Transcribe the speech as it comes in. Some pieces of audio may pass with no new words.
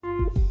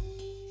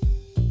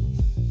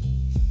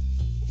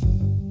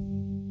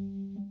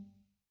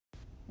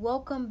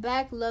welcome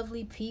back,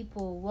 lovely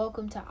people.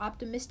 Welcome to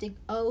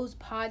OptimisticO's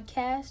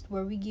podcast,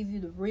 where we give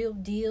you the real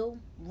deal,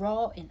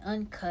 raw and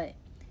uncut.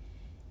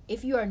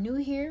 If you are new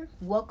here,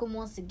 welcome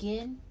once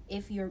again.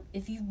 If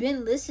you've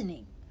been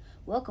listening,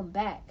 welcome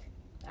back.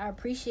 I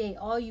appreciate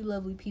all you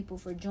lovely people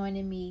for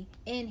joining me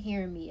and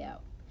hearing me out.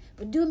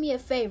 But do me a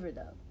favor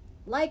though.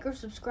 Like or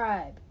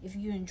subscribe if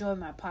you enjoy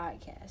my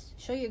podcast.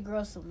 Show your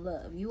girl some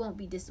love. You won't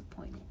be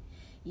disappointed.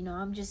 You know,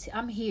 I'm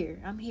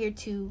here. I'm here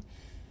to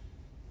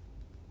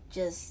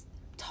just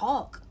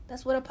talk.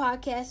 That's what a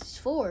podcast is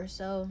for.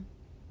 So,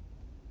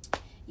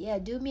 yeah,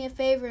 do me a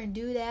favor and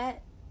do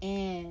that.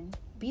 And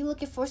be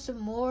looking for some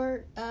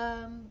more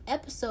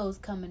episodes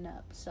coming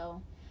up.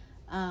 So,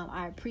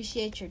 I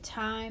appreciate your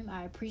time.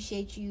 I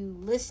appreciate you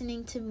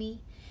listening to me.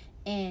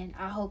 And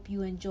I hope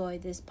you enjoy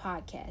this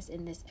podcast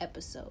in this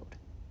episode.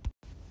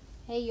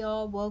 Hey,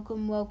 y'all.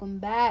 Welcome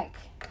back.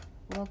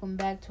 Welcome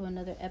back to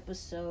another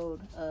episode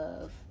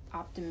of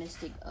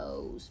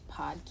OptimisticO's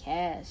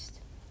podcast.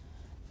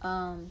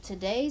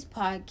 Today's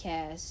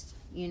podcast,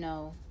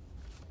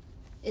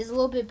 is a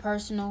little bit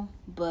personal,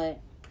 but,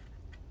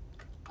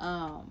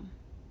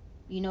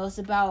 it's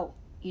about,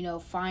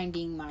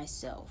 finding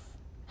myself.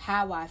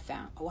 How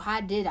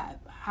did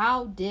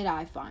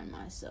I find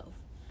myself?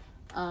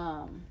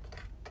 I'm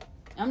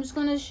just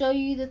going to show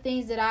you the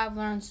things that I've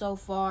learned so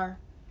far,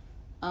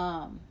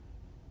 from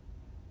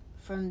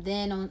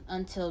then on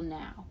until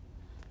now.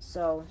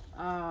 So,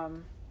 I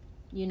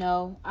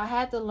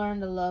had to learn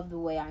to love the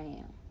way I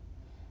am.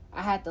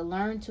 I had to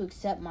learn to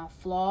accept my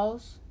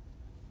flaws.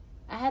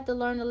 I had to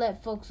learn to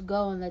let folks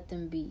go and let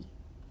them be.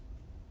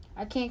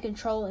 I can't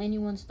control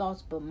anyone's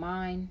thoughts but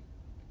mine.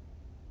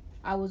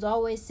 I was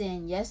always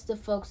saying yes to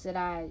folks that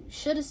I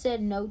should have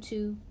said no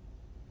to.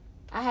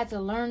 I had to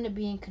learn to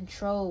be in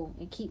control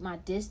and keep my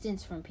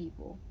distance from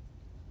people.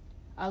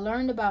 I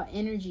learned about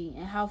energy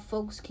and how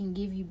folks can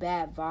give you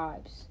bad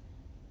vibes.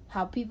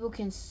 How people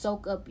can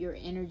soak up your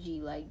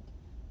energy. Like,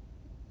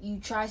 you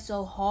try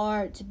so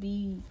hard to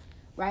be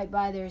right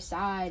by their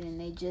side and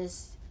it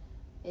just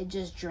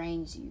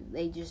drains you.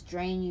 They just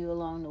drain you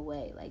along the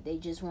way. Like,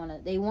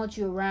 they want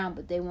you around,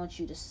 but they want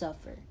you to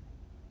suffer.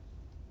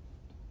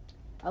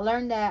 I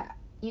learned that,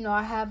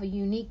 I have a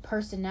unique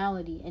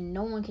personality and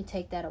no one can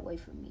take that away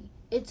from me.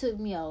 It took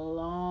me a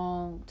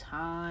long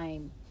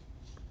time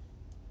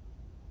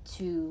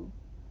to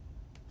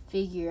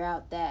figure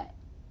out that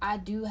I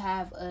do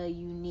have a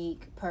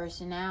unique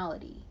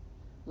personality.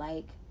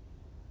 Like,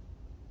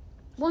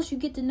 once you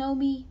get to know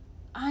me,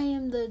 I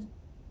am the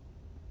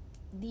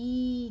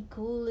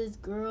coolest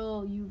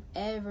girl you've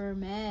ever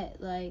met.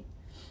 Like,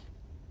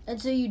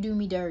 until you do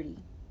me dirty.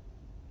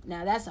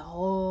 Now, that's a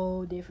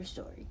whole different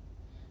story.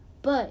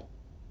 But,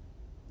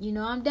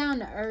 I'm down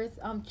to earth.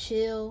 I'm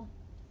chill.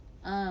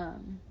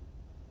 I'm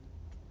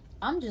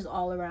just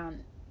all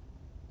around.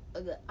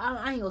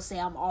 I ain't gonna say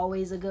I'm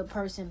always a good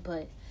person,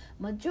 but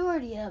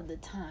majority of the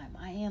time,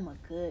 I am a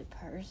good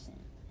person.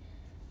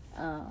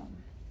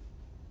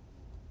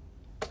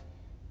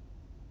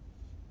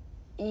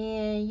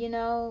 And,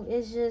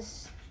 it's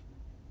just,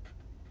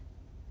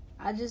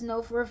 I just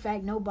know for a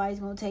fact nobody's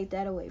going to take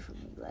that away from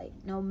me. Like,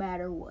 no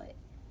matter what.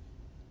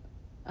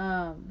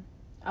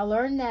 I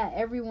learned that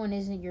everyone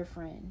isn't your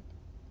friend.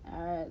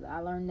 I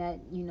learned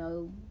that,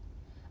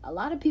 a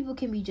lot of people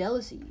can be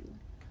jealous of you.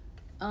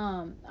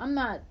 I'm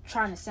not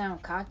trying to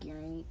sound cocky or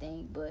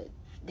anything, but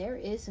there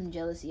is some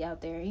jealousy out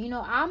there.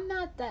 I'm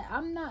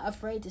not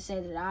afraid to say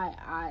that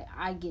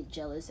I get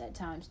jealous at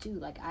times too.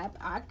 Like,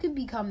 I could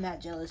become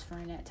that jealous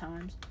friend at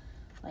times.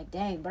 Like,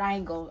 dang, but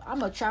I'm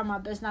gonna try my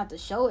best not to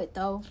show it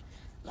though.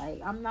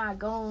 Like, I'm not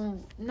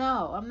going.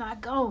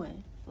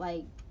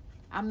 Like,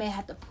 I may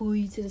have to pull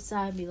you to the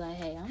side and be like,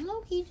 hey, I'm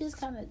low-key just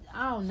kind of,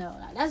 I don't know.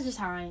 That's just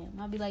how I am.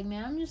 I'll be like,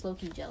 man, I'm just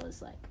low-key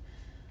jealous. Like,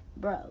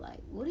 bro, like,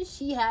 what does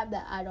she have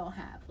that I don't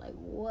have? Like,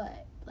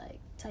 what? Like,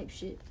 type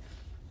shit.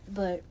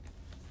 But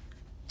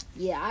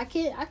yeah, I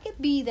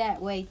could be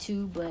that way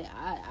too, but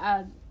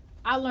I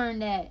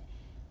learned that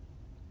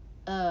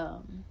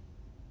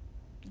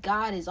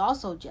God is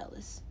also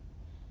jealous.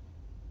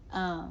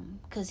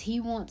 'Cause he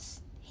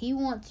wants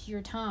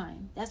your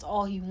time. That's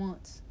all he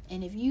wants.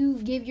 And if you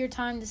give your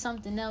time to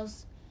something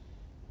else,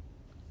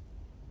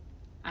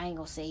 I ain't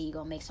gonna say he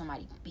gonna make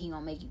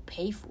you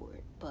pay for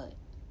it, but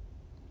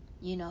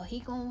he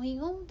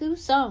gonna do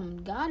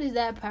something. God is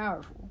that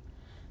powerful.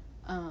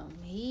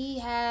 He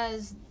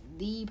has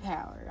the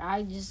power.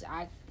 I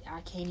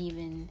can't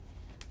even.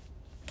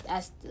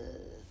 That's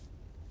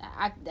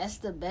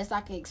the best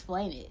I can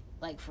explain it.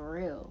 Like, for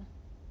real.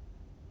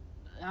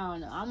 I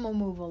don't know. I'm gonna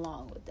move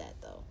along with that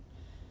though.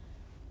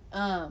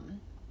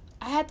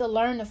 I had to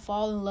learn to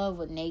fall in love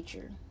with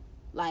nature.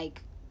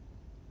 Like,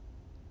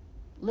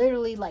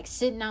 literally, like,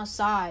 sitting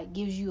outside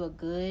gives you a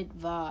good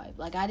vibe.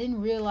 Like, I didn't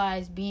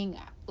realize being,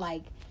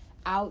 like,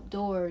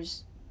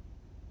 outdoors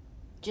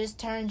just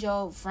turned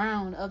your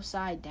frown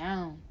upside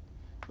down.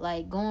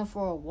 Like, going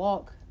for a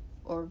walk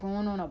or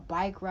going on a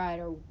bike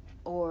ride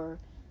or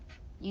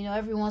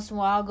every once in a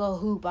while I'll go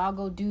hoop. I'll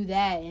go do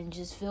that and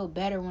just feel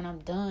better when I'm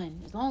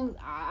done. As long as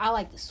I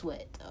like to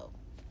sweat, though.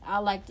 I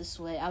like to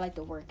sweat. I like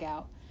to work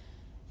out.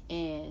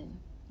 And,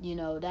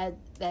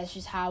 that's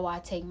just how I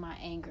take my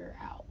anger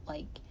out.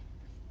 Like,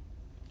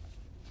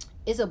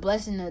 it's a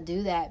blessing to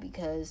do that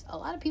because a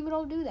lot of people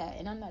don't do that.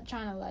 And I'm not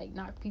trying to, like,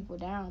 knock people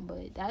down,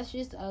 but that's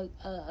just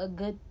a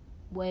good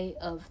way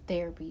of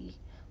therapy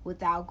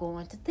without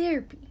going to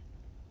therapy.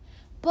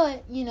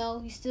 But,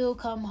 you still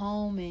come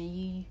home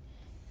and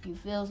you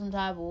feel some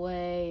type of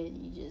way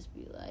and you just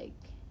be like,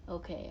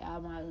 okay, I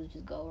might as well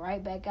just go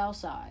right back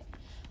outside.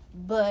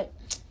 But,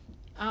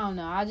 I don't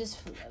know. I just,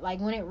 like,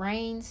 when it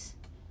rains,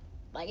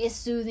 like, it's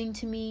soothing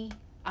to me.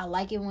 I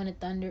like it when it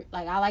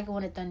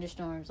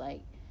thunderstorms.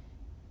 Like,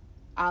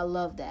 I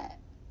love that.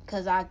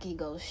 Because I can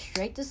go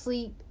straight to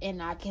sleep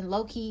and I can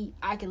low-key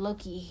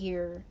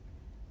hear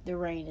the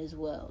rain as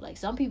well. Like,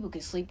 some people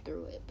can sleep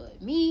through it.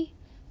 But me,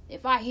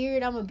 if I hear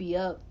it, I'm going to be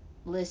up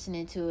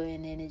listening to it,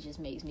 and then it just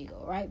makes me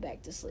go right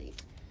back to sleep.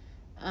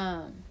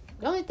 The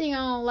only thing I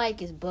don't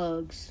like is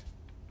bugs.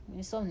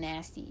 It's so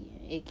nasty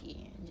and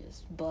icky and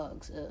just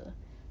bugs.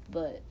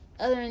 But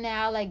other than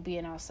that, I like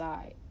being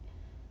outside.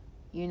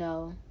 When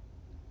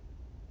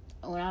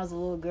I was a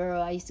little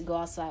girl, I used to go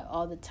outside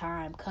all the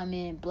time. Come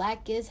in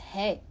black as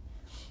heck.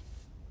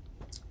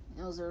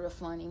 Those are the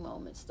funny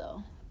moments,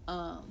 though.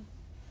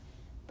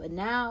 But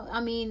now,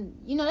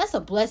 that's a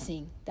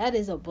blessing. That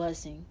is a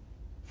blessing.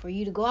 For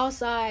you to go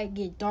outside,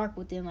 get dark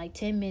within like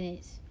 10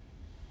 minutes.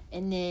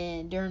 And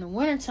then during the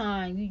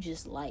wintertime, you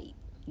just light.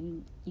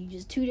 You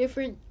just two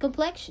different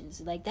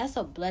complexions. Like, that's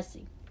a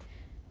blessing.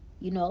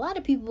 A lot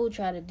of people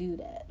try to do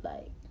that.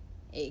 Like,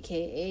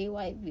 AKA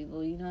white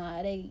people. You know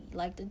how they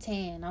like to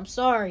tan. I'm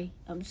sorry.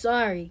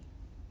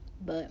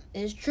 But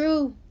it's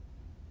true.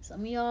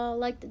 Some of y'all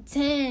like to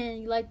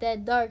tan. You like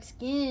that dark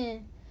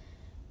skin.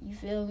 You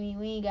feel me?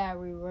 We ain't gotta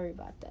worry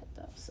about that,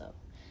 though. So,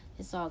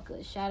 it's all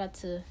good. Shout out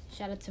to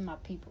my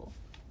people.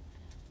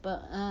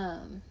 But,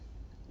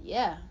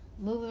 yeah.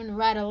 Moving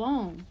right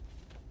along.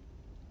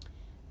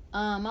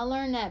 I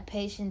learned that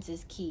patience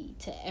is key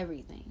to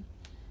everything.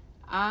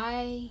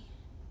 I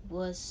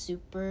was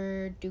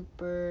super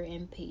duper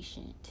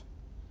impatient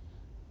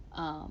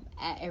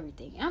at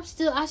everything.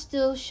 I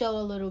still show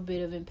a little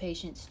bit of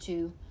impatience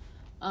too.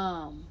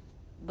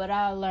 But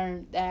I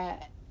learned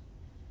that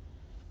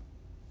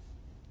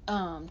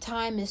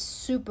time is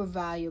super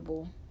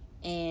valuable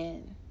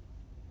and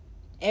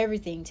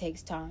everything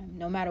takes time.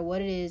 No matter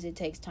what it is, it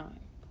takes time.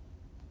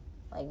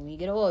 Like when you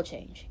get an oil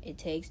change, it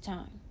takes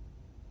time.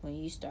 When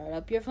you start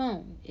up your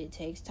phone, it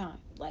takes time.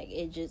 Like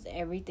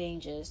everything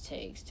just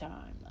takes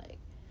time. Like,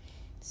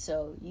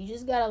 so you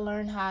just gotta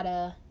learn how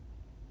to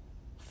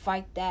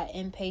fight that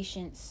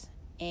impatience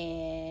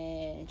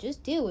and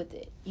just deal with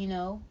it,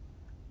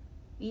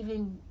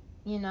 Even,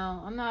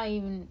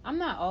 I'm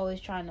not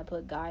always trying to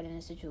put God in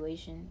a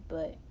situation,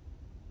 but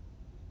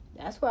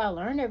that's where I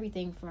learned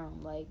everything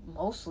from, like,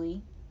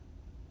 mostly.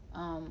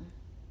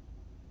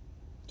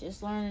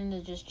 Just learning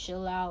to just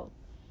chill out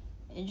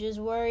and just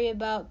worry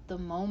about the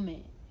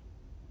moment,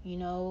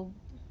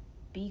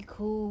 be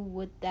cool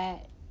with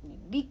that.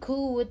 Be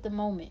cool with the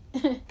moment.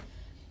 I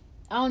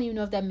don't even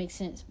know if that makes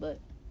sense, but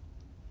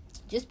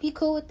just be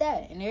cool with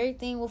that and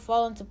everything will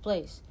fall into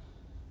place.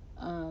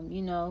 I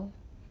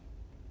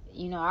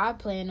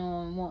plan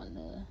on wanting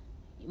to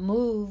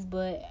move,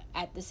 but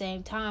at the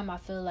same time, I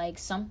feel like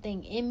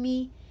something in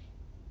me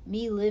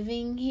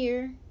living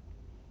here,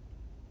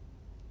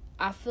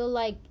 I feel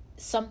like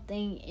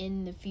something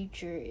in the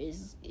future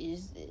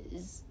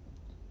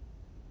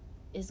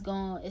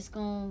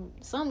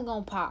something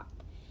gonna pop.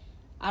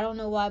 I don't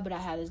know why, but I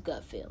have this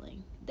gut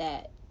feeling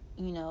that,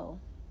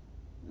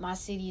 my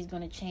city is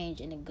gonna change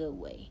in a good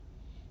way.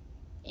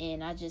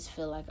 And I just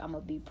feel like I'm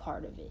gonna be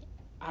part of it.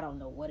 I don't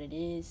know what it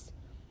is.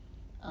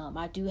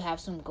 I do have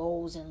some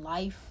goals in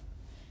life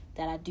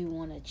that I do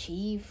want to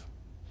achieve.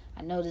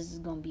 I know this is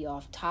going to be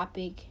off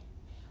topic,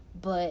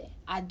 but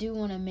I do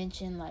want to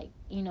mention,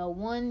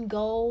 one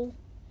goal,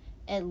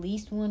 at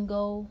least one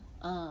goal.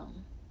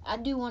 I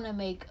do want to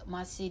make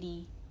my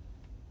city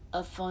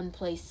a fun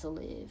place to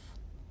live.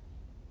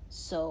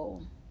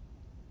 So,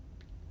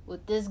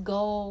 with this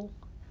goal,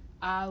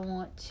 I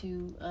want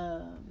to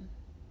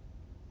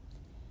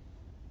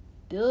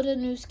build a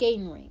new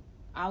skating rink.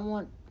 I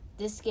want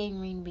this skating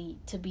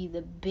rink to be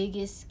the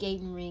biggest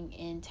skating rink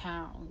in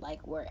town,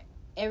 like where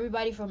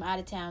everybody from out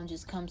of town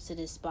just comes to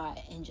this spot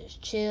and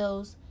just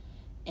chills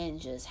and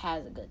just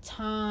has a good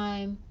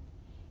time.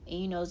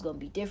 And it's gonna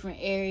be different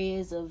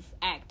areas of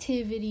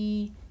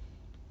activity.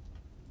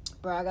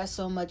 Bro, I got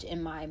so much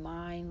in my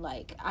mind.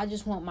 Like, I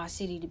just want my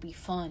city to be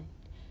fun,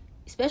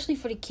 especially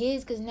for the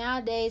kids, because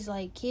nowadays,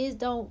 like, kids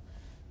don't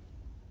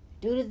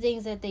do the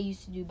things that they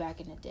used to do back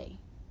in the day.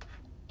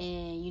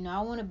 And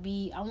I want to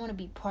be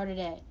part of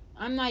that.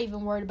 I'm not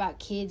even worried about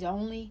kids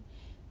only.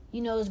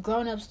 It's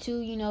grown-ups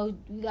too. We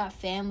got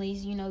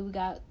families. We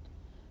got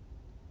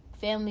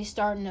families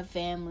starting a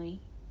family.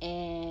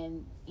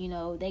 And,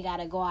 they got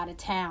to go out of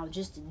town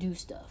just to do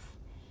stuff.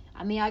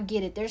 I mean, I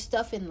get it. There's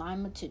stuff in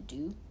Lima to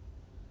do.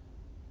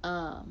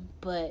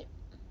 But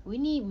we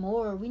need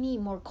more. We need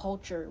more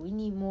culture. We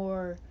need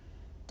more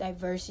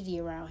diversity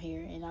around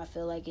here. And I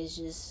feel like it's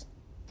just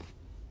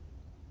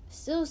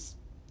still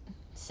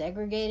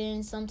segregated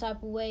in some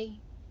type of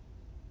way.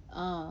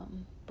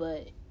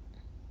 But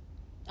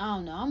I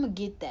don't know. I'm gonna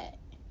get that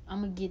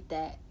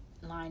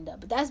lined up.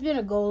 But that's been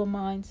a goal of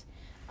mine.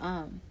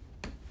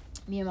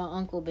 Me and my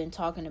uncle been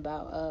talking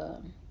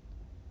about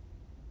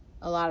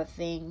a lot of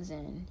things,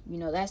 and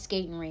that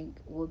skating rink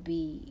would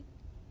be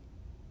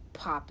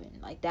popping.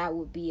 Like, that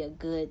would be a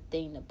good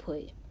thing to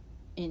put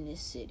in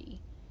this city.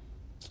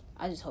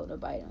 I just hope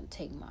nobody don't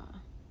take my,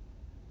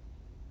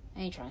 I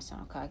ain't trying to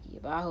sound cocky,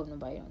 but I hope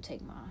nobody don't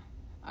take my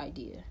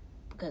idea,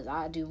 because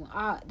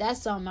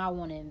that's something I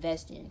want to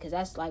invest in, because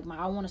that's like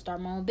I want to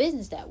start my own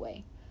business that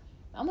way.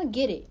 I'm gonna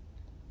get it.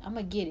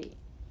 But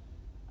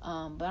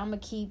I'm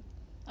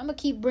gonna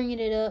keep bringing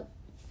it up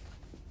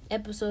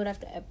episode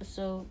after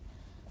episode.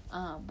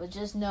 But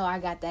just know I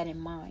got that in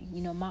mind.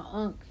 My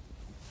uncle,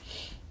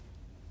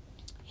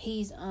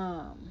 he's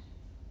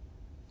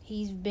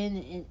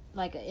been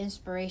like an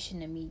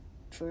inspiration to me,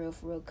 for real,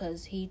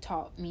 because he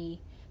taught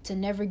me to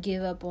never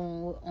give up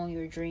on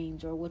your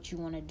dreams or what you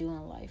want to do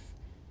in life.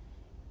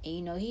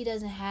 And he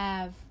doesn't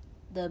have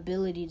the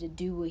ability to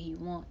do what he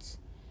wants,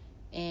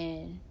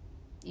 and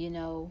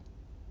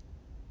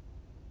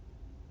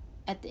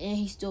at the end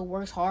he still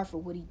works hard for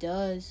what he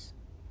does,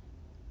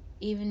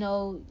 even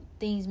though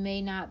things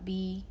may not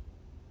be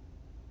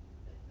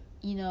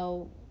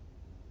the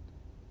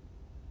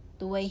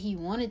way he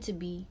wanted to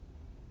be.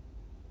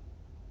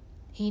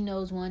 He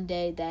knows one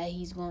day that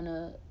he's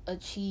gonna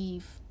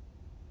achieve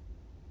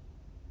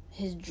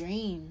his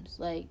dreams,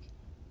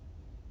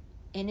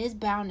 and it's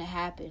bound to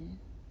happen.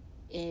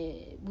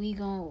 We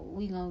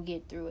gonna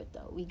get through it,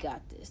 though. We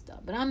got this, though.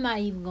 But I'm not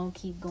even gonna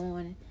keep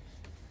going.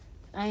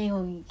 I ain't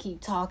gonna keep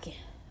talking.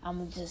 I'm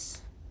gonna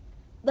just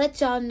let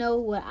y'all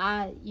know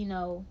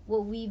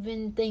what we've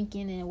been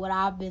thinking and what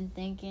I've been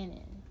thinking,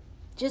 and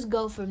just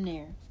go from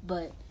there.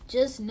 But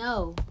just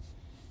know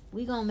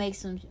we gonna make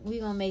some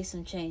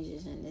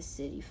changes in this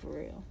city, for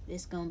real.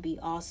 It's gonna be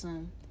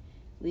awesome.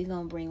 We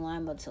gonna bring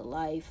Lima to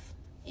life,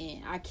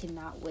 and I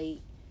cannot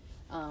wait.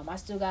 I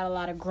still got a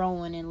lot of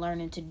growing and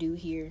learning to do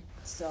here,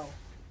 so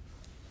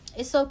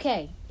it's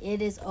okay.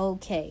 It is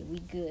okay. We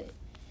good.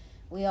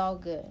 We all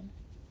good.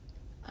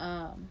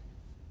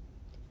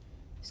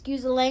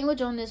 Excuse the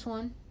language on this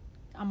one.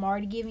 I'm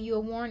already giving you a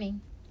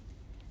warning.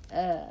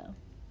 I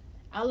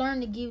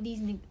learned to leave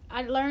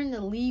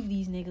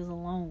these niggas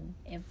alone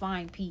and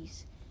find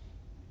peace.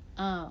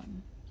 I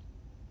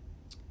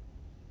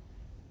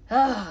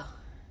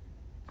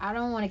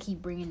don't want to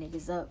keep bringing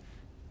niggas up,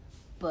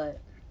 but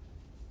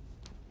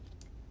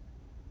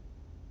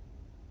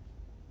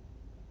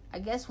I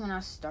guess when I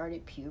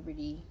started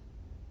puberty,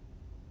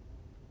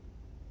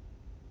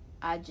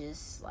 I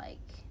just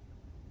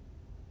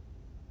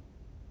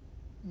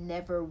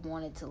never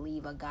wanted to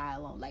leave a guy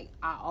alone.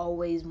 I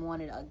always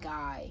wanted a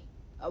guy,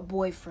 a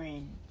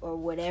boyfriend, or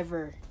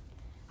whatever.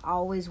 I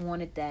always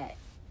wanted that.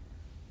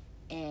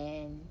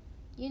 And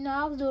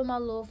I was doing my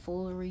little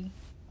foolery.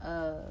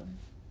 I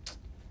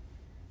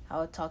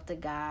would talk to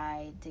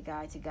guy,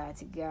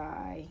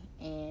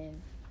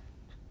 and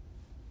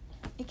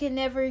it can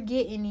never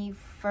get any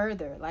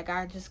further.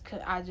 I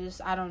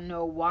don't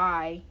know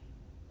why.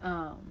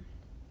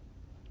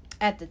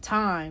 At the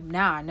time,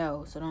 now I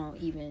know, so don't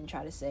even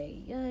try to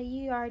say, yeah,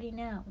 you already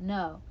know.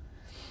 No.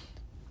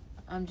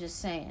 I'm just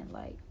saying,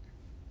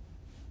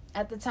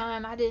 at the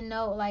time, I didn't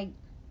know, and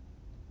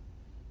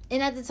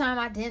at the time,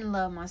 I didn't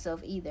love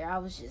myself either. I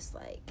was just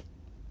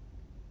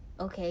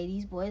okay,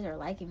 these boys are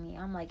liking me.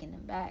 I'm liking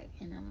them back.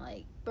 And I'm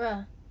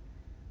bruh,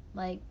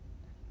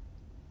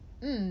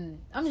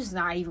 I'm just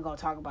not even gonna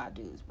talk about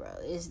dudes, bro.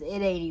 It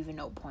ain't even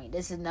no point.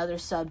 This is another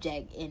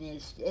subject, and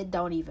it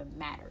don't even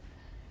matter.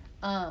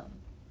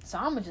 So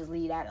I'm gonna just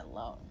leave that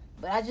alone.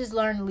 But I just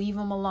learned to leave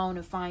them alone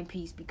and find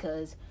peace,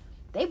 because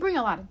they bring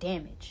a lot of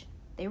damage.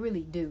 They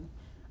really do.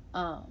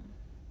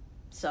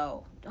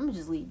 So I'm gonna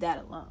just leave that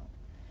alone.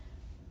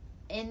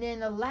 And then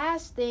the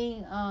last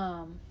thing,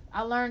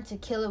 I learned to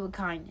kill it with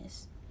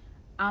kindness.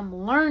 I'm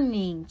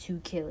learning to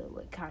kill it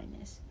with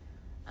kindness.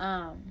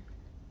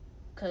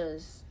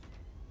 Cause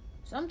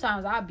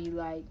sometimes I'll be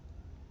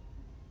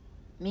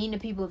mean to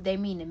people if they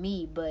mean to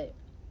me, but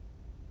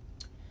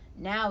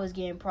now it's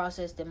getting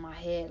processed in my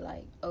head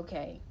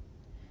okay,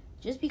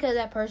 just because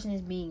that person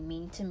is being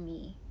mean to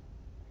me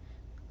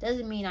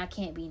doesn't mean I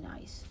can't be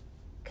nice.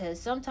 Because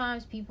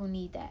sometimes people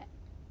need that.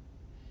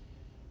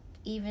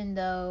 Even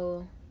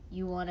though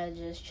you want to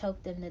just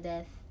choke them to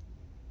death.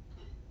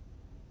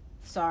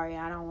 Sorry,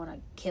 I don't want to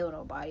kill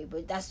nobody,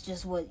 but that's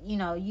just what, you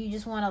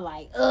just want to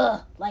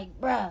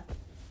bruh,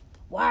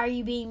 why are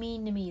you being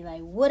mean to me?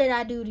 What did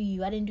I do to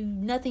you? I didn't do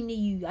nothing to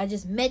you. I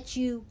just met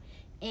you,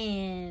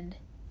 and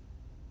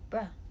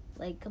bruh,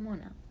 come on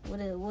now.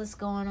 What's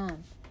going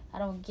on? I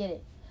don't get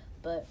it.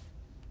 But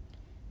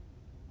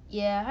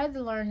yeah, I had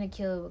to learn to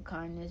kill it with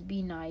kindness,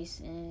 be nice,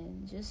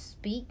 and just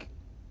speak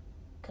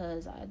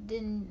because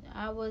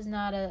I was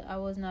not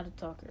a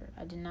talker.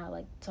 I did not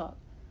like to talk.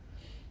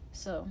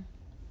 So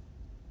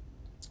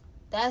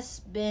that's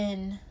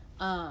been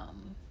I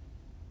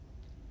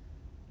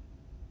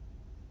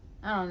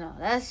don't know.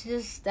 That's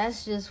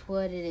just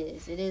what it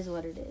is. It is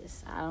what it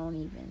is. I'm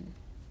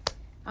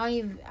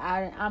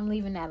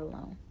leaving that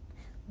alone.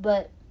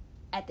 But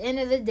at the end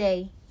of the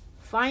day,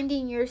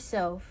 finding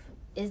yourself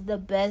is the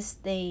best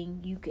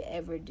thing you could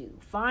ever do.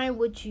 Find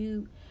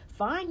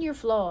your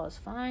flaws.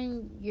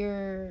 Find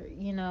your,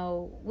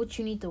 what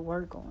you need to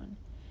work on.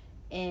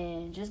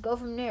 And just go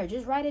from there.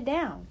 Just write it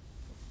down.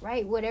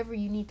 Write whatever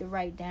you need to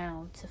write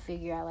down to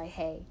figure out, like,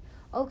 hey,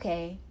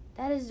 okay,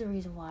 that is the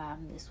reason why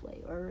I'm this way.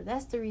 Or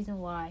that's the reason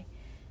why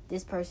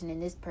this person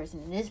and this person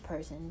and this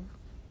person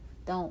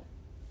don't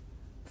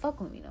fuck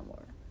with me no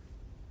more.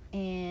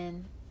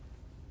 And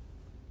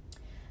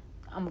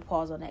I'm gonna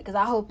pause on that because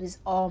I hope this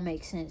all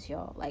makes sense,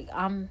 y'all. Like,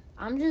 I'm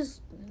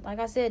just, like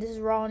I said, this is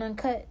raw and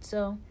uncut.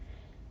 So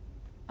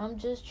I'm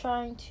just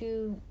trying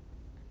to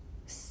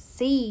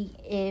see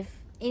if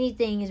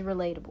anything is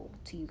relatable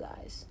to you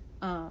guys.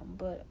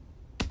 But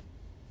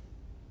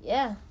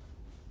yeah,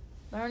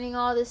 learning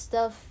all this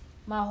stuff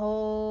my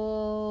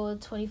whole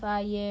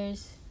 25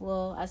 years.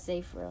 Well, I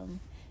say from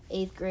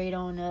 8th grade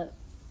on up.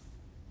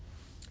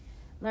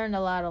 Learned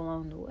a lot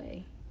along the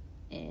way.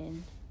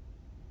 And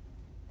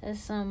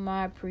that's something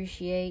I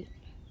appreciate.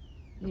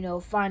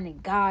 Finding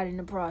God in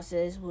the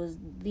process was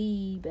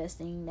the best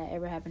thing that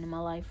ever happened in my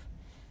life.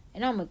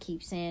 And I'm going to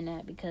keep saying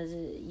that because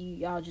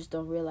y'all just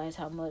don't realize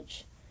how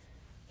much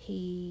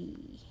he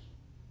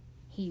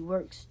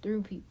works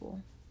through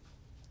people.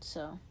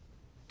 So,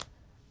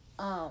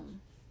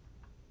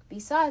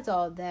 besides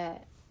all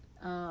that,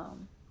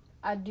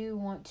 I do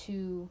want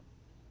to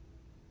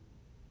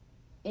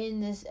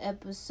end this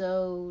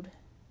episode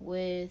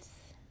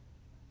with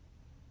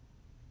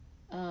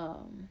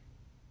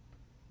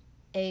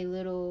a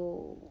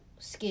little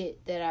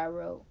skit that I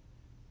wrote,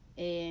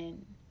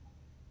 and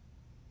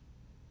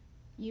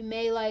you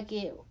may like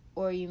it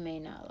or you may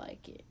not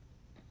like it,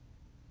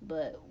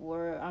 but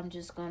I'm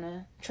just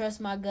gonna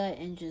trust my gut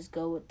and just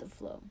go with the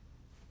flow.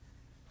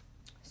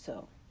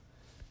 So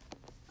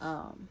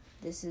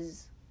this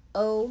is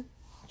O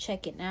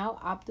checking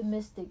out,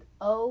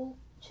 OptimisticO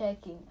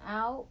checking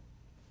out,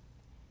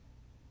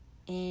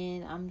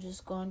 and I'm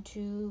just going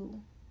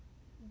to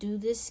do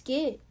this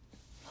skit.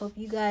 Hope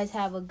you guys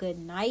have a good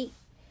night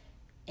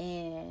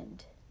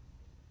and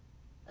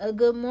a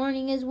good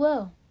morning as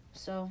well.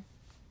 So,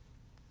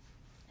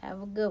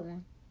 have a good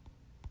one.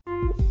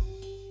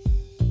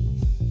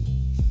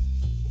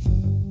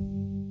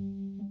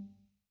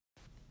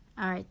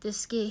 Alright, this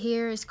skit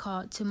here is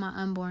called To My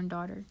Unborn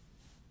Daughter.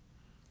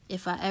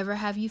 If I ever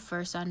have you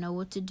first, I know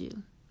what to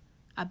do.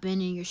 I've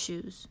been in your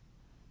shoes.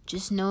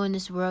 Just know in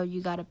this world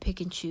you gotta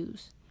pick and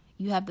choose.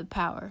 You have the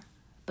power.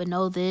 But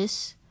know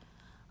this,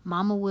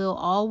 Mama will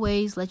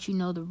always let you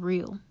know the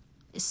real.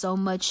 It's so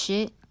much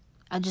shit,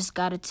 I just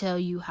gotta tell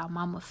you how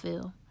Mama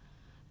feel.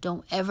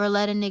 Don't ever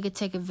let a nigga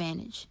take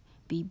advantage.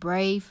 Be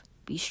brave,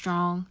 be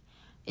strong.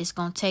 It's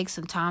gonna take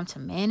some time to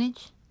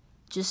manage.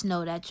 Just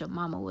know that your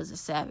mama was a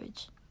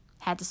savage.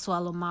 Had to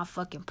swallow my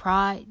fucking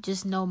pride.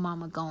 Just know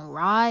Mama gon'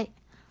 ride.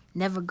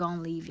 Never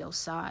gon' leave your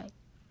side.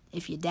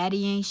 If your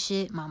daddy ain't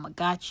shit, Mama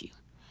got you.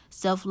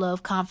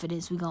 Self-love,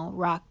 confidence, we gon'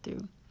 rock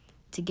through.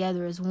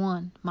 Together as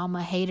one.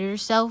 Mama hated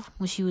herself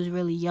when she was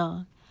really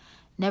young.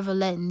 Never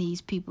letting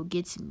these people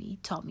get to me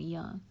taught me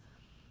young.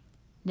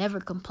 Never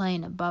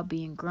complain about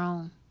being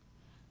grown.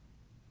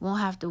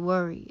 Won't have to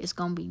worry, it's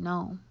gonna be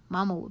known.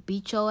 Mama will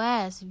beat your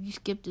ass if you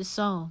skip this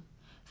song.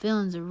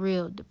 Feelings are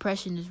real,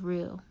 depression is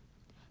real.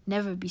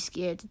 Never be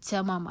scared to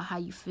tell Mama how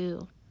you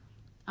feel.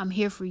 I'm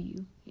here for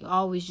you, you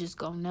always just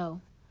gonna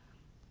know.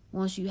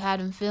 Once you have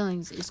them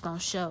feelings, it's gonna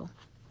show.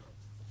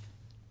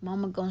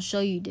 Mama gonna show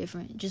you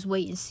different. Just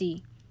wait and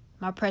see.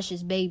 My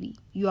precious baby,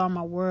 you are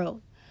my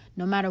world.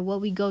 No matter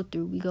what we go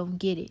through, we gonna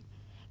get it.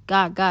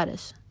 God got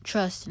us.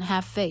 Trust and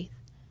have faith.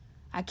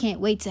 I can't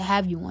wait to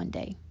have you one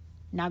day.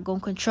 Not gonna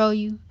control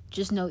you.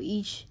 Just know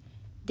each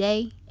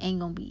day ain't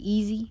gonna be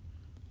easy.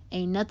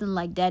 Ain't nothing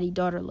like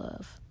daddy-daughter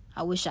love.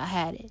 I wish I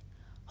had it.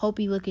 Hope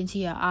he look into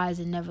your eyes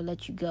and never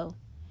let you go.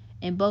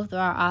 In both of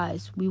our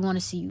eyes, we want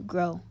to see you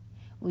grow.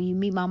 When you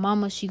meet my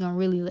mama, she gonna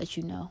really let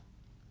you know.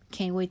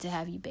 Can't wait to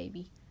have you,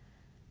 baby.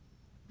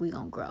 We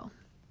gonna grow.